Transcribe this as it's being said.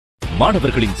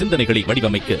மாணவர்களின் சிந்தனைகளை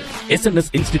வடிவமைக்க SNS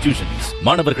Institutions,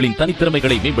 மாணவர்களின்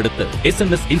தனித்திறமைகளை மேம்படுத்த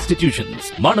SNS Institutions,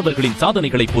 மாணவர்களின்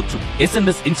சாதனைகளை போற்றும்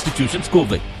SNS Institutions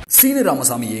கோவை. சீனு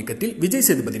ராமசாமி இயக்கத்தில் விஜய்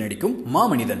சேதுபதி நடிக்கும்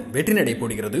மாமனிதன் வெற்றி நடை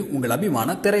போடுகிறது உங்கள்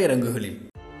அபிமான திரையரங்குகளில்.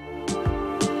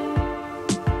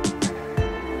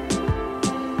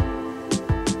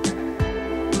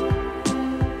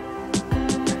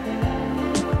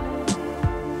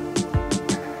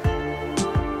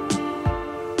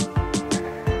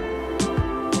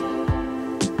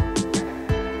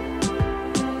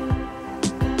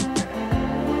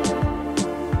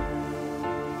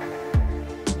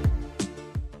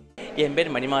 என் பேர்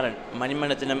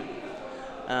மணிமண்டலம்.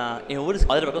 என் ஊர்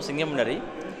மதுரை பக்கம் சிங்கமுன்னாடி.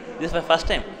 This my first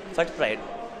time, first fried.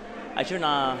 Actually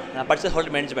நான் படித்தது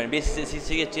hotel management,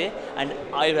 BCHA and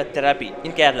Ayurveda therapy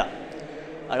in Kerala.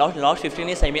 Last 15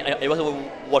 years I was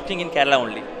working in Kerala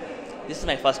only. This is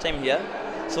my first time here,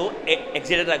 so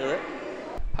excited ஆகுது.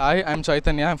 Hi, I'm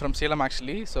Chaitanya. I'm from Salem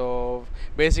actually. So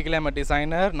basically I'm a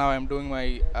designer. Now I'm doing my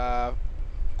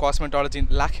cosmetology in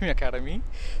Lakshmi Academy.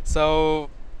 So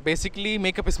basically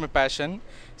makeup is my passion.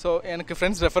 So எனக்கு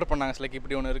friends refer பண்ணாங்க. Like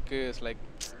இப்படி ஒன்று இருக்குது. It's like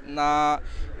நான்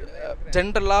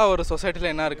ஜென்ரலாக ஒரு சொசைட்டியில்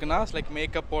என்ன இருக்குன்னா, இட்ஸ் லைக்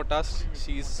மேக்கப் போட்டால்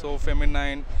she is so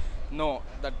feminine. No,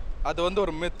 that அது வந்து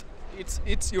ஒரு myth.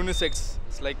 It's unisex.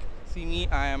 It's like see me,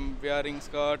 I am wearing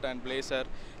skirt and blazer.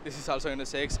 This is also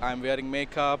unisex. I am wearing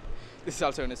makeup. This is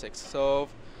also unisex. So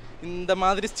இந்த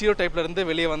மாதிரி ஸ்டீரியோடைப்ல இருந்து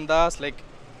வெளியே வந்தால் like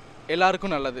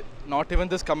எல்லாருக்கும் நல்லது. நாட்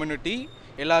ஈவன் திஸ் கம்யூனிட்டி,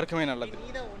 எல்லாருக்குமே நல்லது.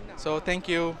 So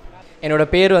thank you.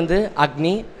 என்னோடய பேர் வந்து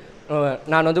அக்னி.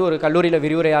 நான் வந்து ஒரு கல்லூரியில்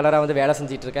விரிவுரையாளராக வந்து வேலை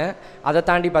செஞ்சிட்ருக்கேன். அதை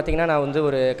தாண்டி பார்த்திங்கன்னா நான் வந்து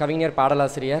ஒரு கவிஞர்,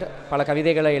 பாடலாசிரியர். பல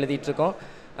கவிதைகளை எழுதிட்டுருக்கோம்.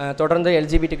 தொடர்ந்து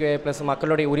LGBTQ+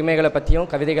 மக்களுடைய உரிமைகளை பற்றியும்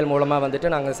கவிதைகள் மூலமாக வந்துட்டு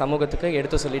நாங்கள் சமூகத்துக்கு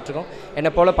எடுத்து சொல்லிகிட்ருக்கோம்.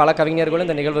 என்னை போல் பல கவிஞர்களும்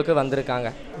இந்த நிகழ்வுக்கு வந்திருக்காங்க.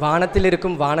 வானத்தில்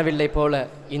இருக்கும் வானவில்லை போல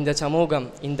இந்த சமூகம்,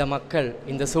 இந்த மக்கள்,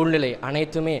 இந்த சூழ்நிலை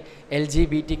அனைத்துமே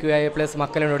LGBTQ+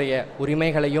 மக்களினுடைய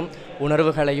உரிமைகளையும்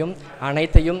உணர்வுகளையும்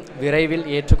அனைத்தையும் விரைவில்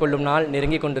ஏற்றுக்கொள்ளும் நாள்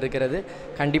நெருங்கி கொண்டிருக்கிறது.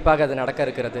 கண்டிப்பாக அது நடக்க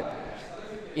இருக்கிறது.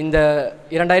 இந்த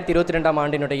 2022ஆம்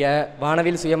ஆண்டினுடைய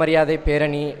வானவில் சுயமரியாதை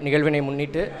பேரணி நிகழ்வினை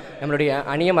முன்னிட்டு நம்மளுடைய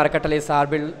அணியம் அறக்கட்டளை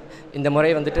சார்பில் இந்த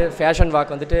முறை வந்துட்டு ஃபேஷன்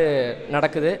வாக் வந்துட்டு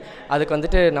நடக்குது. அதுக்கு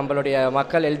வந்துட்டு நம்மளுடைய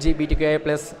மக்கள்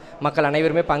LGBTQ+ மக்கள்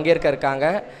அனைவருமே பங்கேற்க இருக்காங்க.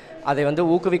 அதை வந்து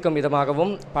ஊக்குவிக்கும்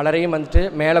விதமாகவும் பலரையும் வந்துட்டு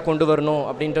மேலே கொண்டு வரணும்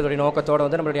அப்படின்றதுடைய நோக்கத்தோடு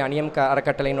வந்து நம்மளுடைய அணியம்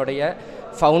அறக்கட்டளையினுடைய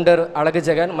ஃபவுண்டர் அழகு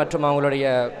ஜெகன் மற்றும் அவங்களுடைய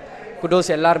குடோஸ்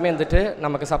எல்லாருமே வந்துட்டு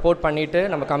நமக்கு சப்போர்ட் பண்ணிவிட்டு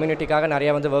நம்ம கம்யூனிட்டிக்காக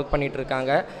நிறையா வந்து ஒர்க்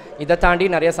பண்ணிகிட்ருக்காங்க. இதை தாண்டி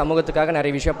நிறைய சமூகத்துக்காக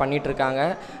நிறைய விஷயம் பண்ணிகிட்ருக்காங்க.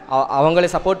 அவங்களை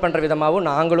சப்போர்ட் பண்ணுற விதமாகவும்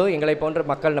நாங்களும் எங்களை போன்ற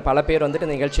மக்கள் பல பேர் வந்துட்டு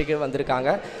இந்த நிகழ்ச்சிக்கு வந்திருக்காங்க.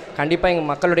 கண்டிப்பாக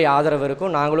எங்கள் மக்களுடைய ஆதரவு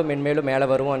இருக்கும். நாங்களும் மென்மேலும் மேலே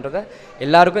வருவோன்றதை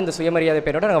எல்லாருக்கும் இந்த சுயமரியாதை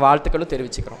பேரோட நாங்கள் வாழ்த்துக்களும்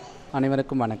தெரிவிச்சுக்கிறோம்.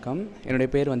 அனைவருக்கும் வணக்கம். என்னுடைய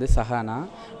பேர் வந்து சஹானா.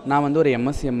 நான் வந்து ஒரு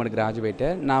MSc MD கிராஜுவேட்டு.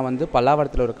 நான் வந்து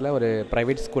பல்லாவரத்தில் இருக்கிற ஒரு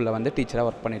ப்ரைவேட் ஸ்கூலில் வந்து டீச்சராக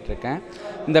ஒர்க் பண்ணிகிட்ருக்கேன்.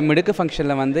 இந்த மிடுக்கு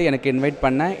ஃபங்க்ஷனில் வந்து எனக்கு இன்வைட்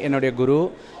பண்ண என்னுடைய குரு,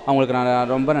 அவங்களுக்கு நான்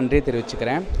ரொம்ப நன்றியை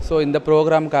தெரிவிச்சுக்கிறேன். ஸோ இந்த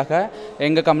ப்ரோக்ராமுக்காக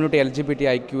எங்கள் கம்யூனிட்டி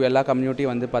LGBTIQ எல்லா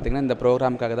கம்யூனிட்டியும் வந்து பார்த்திங்கன்னா இந்த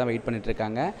ப்ரோக்ராமுக்காக தான் வெயிட்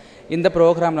பண்ணிகிட்ருக்காங்க. இந்த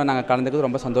ப்ரோக்ராமில் நாங்கள் கலந்துக்கிறது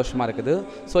ரொம்ப சந்தோஷமாக இருக்குது.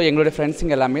 ஸோ எங்களுடைய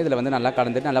ஃப்ரெண்ட்ஸுங்க எல்லாமே இதில் வந்து நல்லா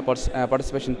கலந்துட்டு நல்லா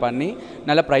பார்ட்டிசிபேஷன் பண்ணி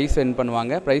நல்லா ப்ரைஸ் வின்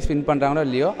பண்ணுவாங்க. ப்ரைஸ் வின் பண்ணுறாங்களோ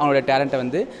இல்லையோ அவங்களுடைய டேலண்ட்டை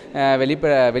வந்து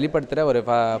வெளிப்படுத்துகிற ஒரு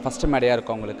ஃபஸ்ட்டு மேடையாக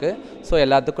இருக்கும் அவங்களுக்கு. ஸோ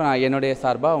எல்லாத்துக்கும் நான் என்னுடைய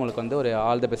சார்பாக அவங்களுக்கு வந்து ஒரு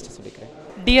ஆல் தி பெஸ்ட்டு சொல்லிக்கிறேன்.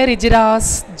 Dear Ijiras,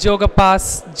 Jogapas,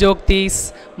 Jogtis,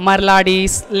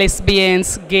 Marladis, lesbians,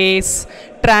 gays,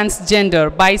 transgender,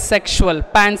 bisexual,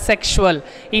 pansexual,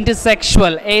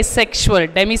 intersexual, asexual,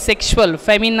 demisexual,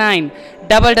 feminine,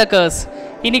 double deckers.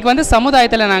 இன்றைக்கி வந்து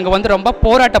சமுதாயத்தில் நாங்கள் வந்து ரொம்ப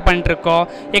போராட்டம் பண்ணிட்டுருக்கோம்.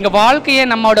 எங்கள் வாழ்க்கையை,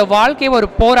 நம்மளோட வாழ்க்கையை ஒரு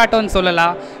போராட்டம்னு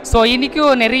சொல்லலாம். ஸோ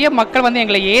இன்றைக்கும் நிறைய மக்கள் வந்து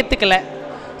எங்களை ஏற்றுக்கலை.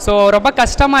 ஸோ ரொம்ப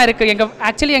கஷ்டமாக இருக்குது.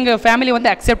 ஆக்சுவலி எங்கள் ஃபேமிலி வந்து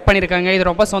அக்செப்ட் பண்ணியிருக்காங்க. இது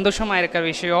ரொம்ப சந்தோஷமாக இருக்கிற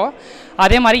விஷயம்.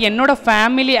 அதே மாதிரி என்னோடய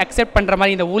ஃபேமிலி அக்செப்ட் பண்ணுற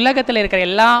மாதிரி இந்த உலகத்தில் இருக்கிற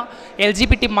எல்லா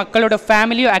LGBT மக்களோட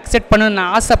ஃபேமிலியும் அக்செப்ட் பண்ணணும்னு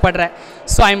நான் ஆசைப்பட்றேன்.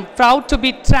 So I am proud to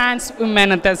be trans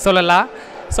உமன்ன்னு சொல்லலாம்.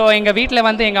 ஸோ எங்கள் வீட்டில்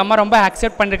வந்து எங்கள் அம்மா ரொம்ப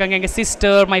அக்செப்ட் பண்ணியிருக்காங்க. எங்கள்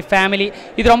சிஸ்டர், மை ஃபேமிலி,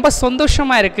 இது ரொம்ப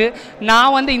சந்தோஷமாக இருக்குது.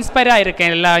 நான் வந்து இன்ஸ்பயர்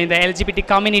ஆகிருக்கேன் எல்லா இந்த LGBT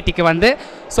கம்யூனிட்டிக்கு வந்து.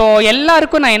 ஸோ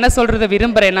எல்லாருக்கும் நான் என்ன சொல்கிறது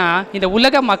விரும்புகிறேன்னா, இந்த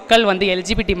உலக மக்கள் வந்து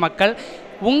LGBT மக்கள்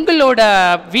உங்களோட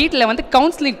வீட்டில் வந்து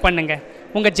கவுன்சிலிங் பண்ணுங்கள்.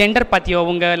 உங்கள் ஜெண்டர் பற்றியோ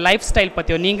உங்கள் லைஃப் ஸ்டைல்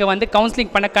பற்றியோ நீங்கள் வந்து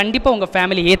கவுன்சிலிங் பண்ண கண்டிப்பாக உங்கள்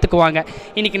ஃபேமிலி ஏற்றுக்குவாங்க.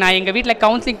 இன்றைக்கி நான் எங்கள் வீட்டில்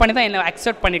கவுன்சிலிங் பண்ணி தான் என்னை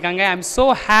அக்செப்ட் பண்ணியிருக்காங்க. I am so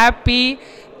happy.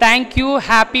 Thank you.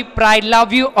 Happy pride.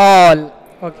 Love you all.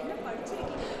 Okay.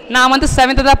 நான் வந்து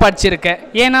 7th தான் படிச்சிருக்கேன்.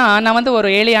 ஏன்னா நான் வந்து ஒரு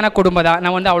ஏழையான குடும்பம் தான்.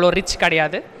 நான் வந்து அவ்வளோ ரிச்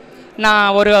கிடையாது. நான்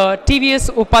ஒரு TVS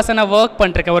உபாசனா ஒர்க்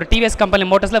பண்ணிருக்கேன். ஒரு TVS கம்பெனி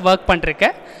மோட்டர்ஸில் ஒர்க்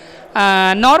பண்ணிருக்கேன்.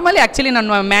 நார்மலி ஆக்சுவலி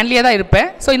நான் மேன்லியாக தான் இருப்பேன்.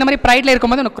 ஸோ இந்த மாதிரி ப்ரைடில்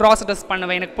இருக்கும்போது எனக்கு க்ராஸ் ட்ரெஸ்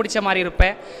பண்ணுவேன், எனக்கு பிடிச்ச மாதிரி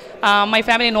இருப்பேன். My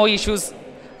family no issues.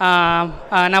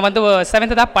 நான் வந்து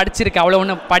 7th தான் படிச்சிருக்கேன், அவ்வளோ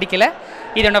ஒன்றும் படிக்கலை.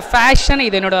 இது என்னோடய ஃபேஷன்,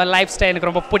 இது என்னோடய லைஃப் ஸ்டைல் எனக்கு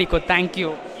ரொம்ப பிடிக்கும். தேங்க்யூ.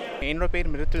 என்னோட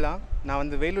பேர் மிருத்துலா. நான்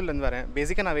வந்து வேலூர்லேருந்து வரேன்.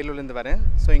 பேசிக்காக நான் வேலூர்லேருந்து வரேன்.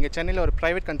 ஸோ இங்கே சென்னையில் ஒரு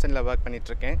ப்ரைவேட் கன்சர்னில் ஒர்க்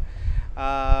பண்ணிகிட்ருக்கேன்.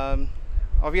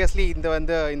 ஆப்வியஸ்லி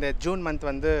இந்த ஜூன் மந்த்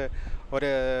வந்து ஒரு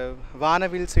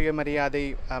வானவில் சுயமரியாதை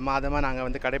மாதமாக நாங்கள்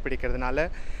வந்து கடைப்பிடிக்கிறதுனால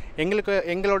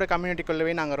எங்களோட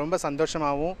கம்யூனிட்டிக்குள்ளவே நாங்கள் ரொம்ப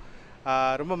சந்தோஷமாகவும்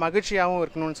ரொம்ப மகிழ்ச்சியாகவும்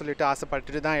இருக்கணும்னு சொல்லிட்டு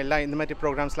ஆசைப்பட்டுட்டு தான் இந்த மாதிரி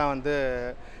ப்ரோக்ராம்ஸ்லாம் வந்து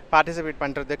பார்ட்டிசிபேட்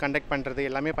பண்ணுறது, கண்டக்ட் பண்ணுறது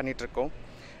எல்லாமே பண்ணிகிட்ருக்கோம்.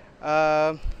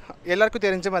 எல்லாருக்கும்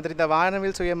தெரிஞ்ச மாதிரி இந்த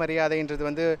வானவில் சுயமரியாதைன்றது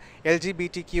வந்து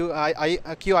LGBTQ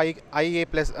IA+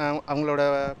 அவங்களோட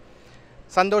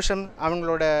சந்தோஷம்,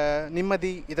 அவங்களோட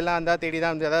நிம்மதி இதெல்லாம் இருந்தால் தேடி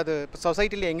தான் வந்து, அதாவது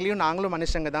சொசைட்டியில் எங்களையும் நாங்களும்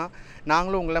மனுஷங்க தான்,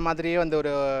 நாங்களும் உங்களை மாதிரியே வந்து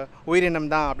ஒரு உயிரினம்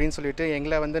தான் அப்படின்னு சொல்லிட்டு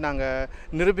எங்களை வந்து நாங்கள்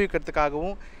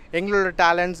நிரூபிக்கிறதுக்காகவும் எங்களோட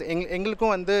டேலண்ட்ஸ்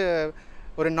எங்களுக்கும் வந்து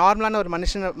ஒரு நார்மலான ஒரு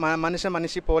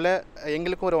மனுஷி போல்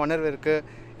எங்களுக்கும் ஒரு உணர்வு இருக்குது.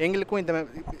 எங்களுக்கும் இந்த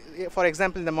ஃபார்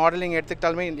எக்ஸாம்பிள் இந்த மாடலிங்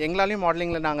எடுத்துக்கிட்டாலுமே எங்களாலையும்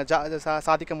மாடலிங்கில் நாங்கள்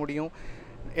சாதிக்க முடியும்,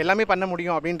 எல்லாமே பண்ண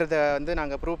முடியும் அப்படின்றத வந்து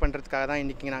நாங்கள் ப்ரூவ் பண்ணுறதுக்காக தான்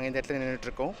இன்றைக்கி நாங்கள் இந்த இடத்துல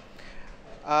நின்றுட்டுருக்கோம்.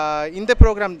 இந்த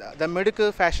ப்ரோக்ராம் த மிடுக்கு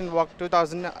ஃபேஷன் வாக்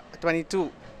 2022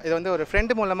 இது வந்து ஒரு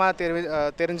ஃப்ரெண்டு மூலமாக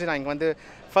தெரிஞ்சு நான் இங்கே வந்து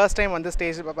ஃபர்ஸ்ட் டைம் வந்து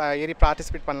ஸ்டேஜ் ஏறி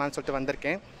பார்ட்டிசிபேட் பண்ணலான்னு சொல்லிட்டு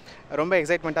வந்திருக்கேன். ரொம்ப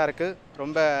எக்ஸைட்மெண்ட்டாக இருக்குது,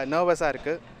 ரொம்ப நர்வஸாக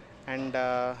இருக்குது. And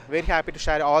very happy to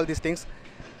share all these things.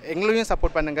 எங்களையும்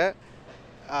சப்போர்ட் பண்ணுங்கள்,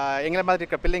 எங்களை மாதிரி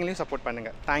இருக்கிற பிள்ளைங்களையும் சப்போர்ட்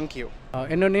பண்ணுங்கள். தேங்க்யூ.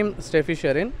 என்னோட நேம் ஸ்டெஃபி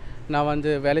ஷெரின். நான்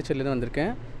வந்து வேலைச்சேரிலேருந்து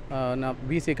வந்திருக்கேன். நான்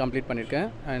BCA கம்ப்ளீட் பண்ணியிருக்கேன்.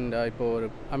 அண்ட் இப்போது ஒரு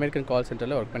அமெரிக்கன் கால்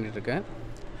சென்டரில் ஒர்க் பண்ணிகிட்ருக்கேன்.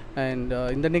 அண்ட்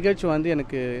இந்த நிகழ்ச்சி வந்து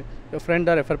எனக்கு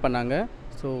ஃப்ரெண்டாக ரெஃபர் பண்ணாங்க.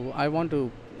 So I want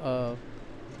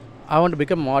to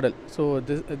become model. So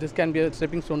this can be a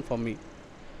stepping stone for me.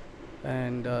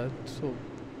 And so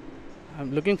I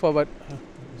am looking forward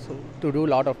to do a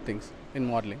lot of things in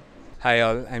modeling. Hi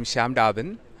all, I'm Shyam Dabin.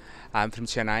 I'm from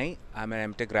Chennai. I'm an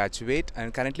MTech graduate and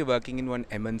currently working in one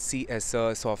MNC as a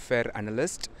software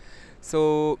analyst. So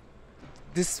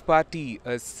this party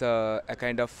is a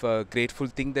kind of grateful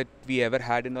thing that we ever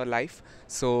had in our life.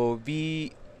 So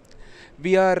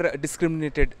we are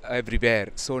discriminated everywhere.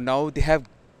 So now they have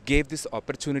gave this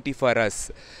opportunity for us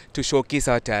to showcase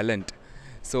our talent.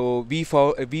 So we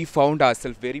found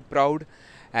ourselves very proud.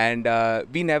 And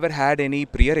we never had any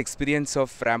prior experience of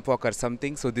ramp walk or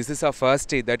something. So this is our first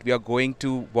day that we are going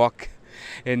to walk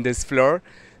in this floor.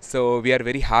 So we are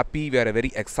very happy, we are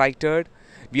very excited.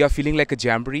 We are feeling like a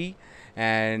jamboree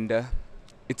and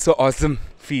it's so awesome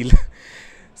feel.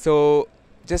 So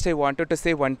just I wanted to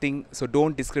say one thing. So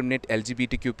don't discriminate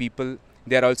LGBTQ people.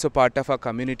 They are also part of our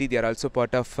community. They are also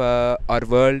part of our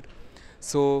world.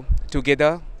 So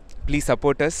together, please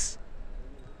support us.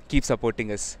 Keep supporting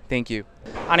us. Thank you.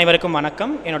 அனைவருக்கும்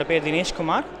வணக்கம். என்னோட பேர்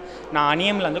தினேஷ்குமார். நான்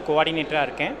அனியமில் வந்து கோஆர்டினேட்டராக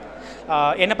இருக்கேன்.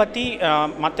 என்னை பற்றி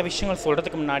மற்ற விஷயங்கள்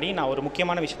சொல்கிறதுக்கு முன்னாடி நான் ஒரு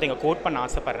முக்கியமான விஷயத்தை இங்கே கோட் பண்ண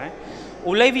ஆசைப்பட்றேன்.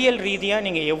 உளவியல் ரீதியாக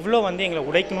நீங்கள் எவ்வளோ வந்து எங்களை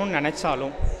உடைக்கணும்னு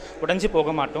நினச்சாலும் உடைஞ்சு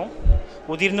போக மாட்டோம்,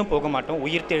 உதிர்ந்தும் போக மாட்டோம்,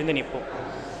 உயிர் தெழுந்து நிற்போம்.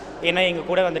 ஏன்னா எங்கள்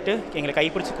கூட வந்துட்டு எங்களை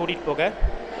கைப்பிடிச்சி கூட்டிகிட்டு போக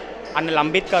அண்ணல்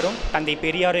அம்பேத்கரும் தந்தை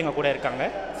பெரியாரும் எங்கள் கூட இருக்காங்க.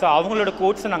 ஸோ அவங்களோட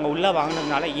கோட்ஸை நாங்கள் உள்ளே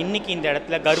வாங்கினதுனால இன்றைக்கி இந்த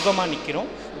இடத்துல கர்வமாக நிற்கிறோம்,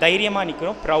 தைரியமாக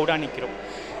நிற்கிறோம், ப்ரௌடாக நிற்கிறோம்.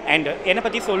 அண்ட் என்னை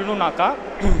பற்றி சொல்லணுன்னாக்கா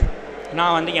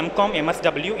நான் வந்து MCom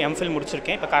MSW MPhil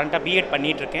முடிச்சிருக்கேன். இப்போ கரண்ட்டாக B.Ed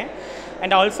பண்ணிகிட்ருக்கேன்.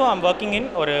 And also I'm working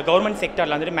in ஒரு கவர்மெண்ட்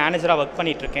செக்டரில் வந்துட்டு மேனேஜராக ஒர்க்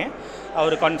பண்ணிகிட்ருக்கேன்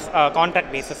ஒரு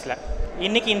கான்ட்ராக்ட் பேஸஸில்.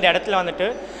 இன்றைக்கி இந்த இடத்துல வந்துட்டு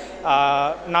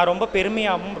நான் ரொம்ப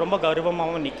பெருமையாகவும் ரொம்ப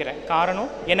கர்வமாகவும் நிற்கிறேன்.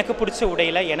 காரணம் எனக்கு பிடிச்ச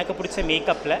உடையில் எனக்கு பிடிச்ச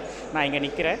மேக்கப்பில் நான் இங்கே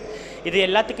நிற்கிறேன். இது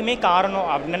எல்லாத்துக்குமே காரணம்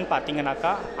அப்படின்னு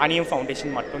பார்த்தீங்கன்னாக்கா அனியம்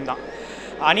ஃபவுண்டேஷன் மட்டும்தான்.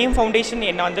 அனியம் ஃபவுண்டேஷன்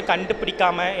என்னை வந்து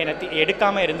கண்டுபிடிக்காமல் எனக்கு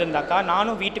எடுக்காமல் இருந்திருந்தாக்கா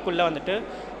நானும் வீட்டுக்குள்ளே வந்துட்டு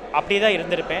அப்படியே தான்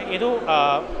இருந்திருப்பேன். ஏதோ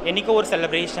என்றைக்கோ ஒரு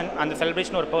செலிப்ரேஷன், அந்த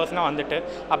செலிப்ரேஷன் ஒரு பர்சனாக வந்துட்டு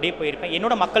அப்படியே போயிருப்பேன்.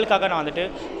 என்னோட மக்களுக்காக நான் வந்துட்டு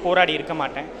போராடி இருக்க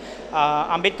மாட்டேன்.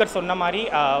 அம்பேத்கர் சொன்ன மாதிரி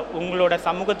உங்களோட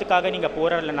சமூகத்துக்காக நீங்கள்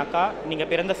போராடலைனாக்கா நீங்கள்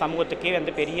பிறந்த சமூகத்துக்கே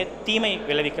வந்து பெரிய தீமை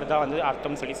விளைவிக்கிறதா வந்து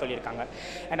அர்த்தம் சொல்லியிருக்காங்க.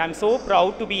 And I'm so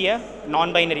proud to be a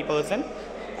நான் பைனரி பர்சன்.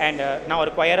 அண்ட் நான்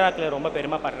ஒரு கொயராக்கில் ரொம்ப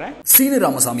பெருமைப்படுறேன். சீனு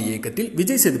ராமசாமி இயக்கத்தில்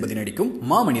விஜய் சேதுபதி நடிக்கும்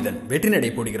மாமனிதன் வெற்றி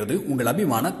நடை போடுகிறது உங்கள்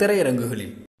அபிமான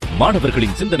திரையரங்குகளில்.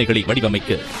 மாணவர்களின் சிந்தனைகளை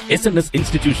வடிவமைக்க SNS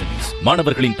Institutions,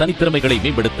 மாணவர்களின் தனித்திறமைகளை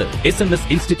மேம்படுத்த SNS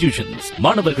Institutions,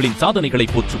 மாணவர்களின் சாதனைகளை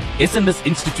போற்றும் SNS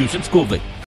Institutions கோவை.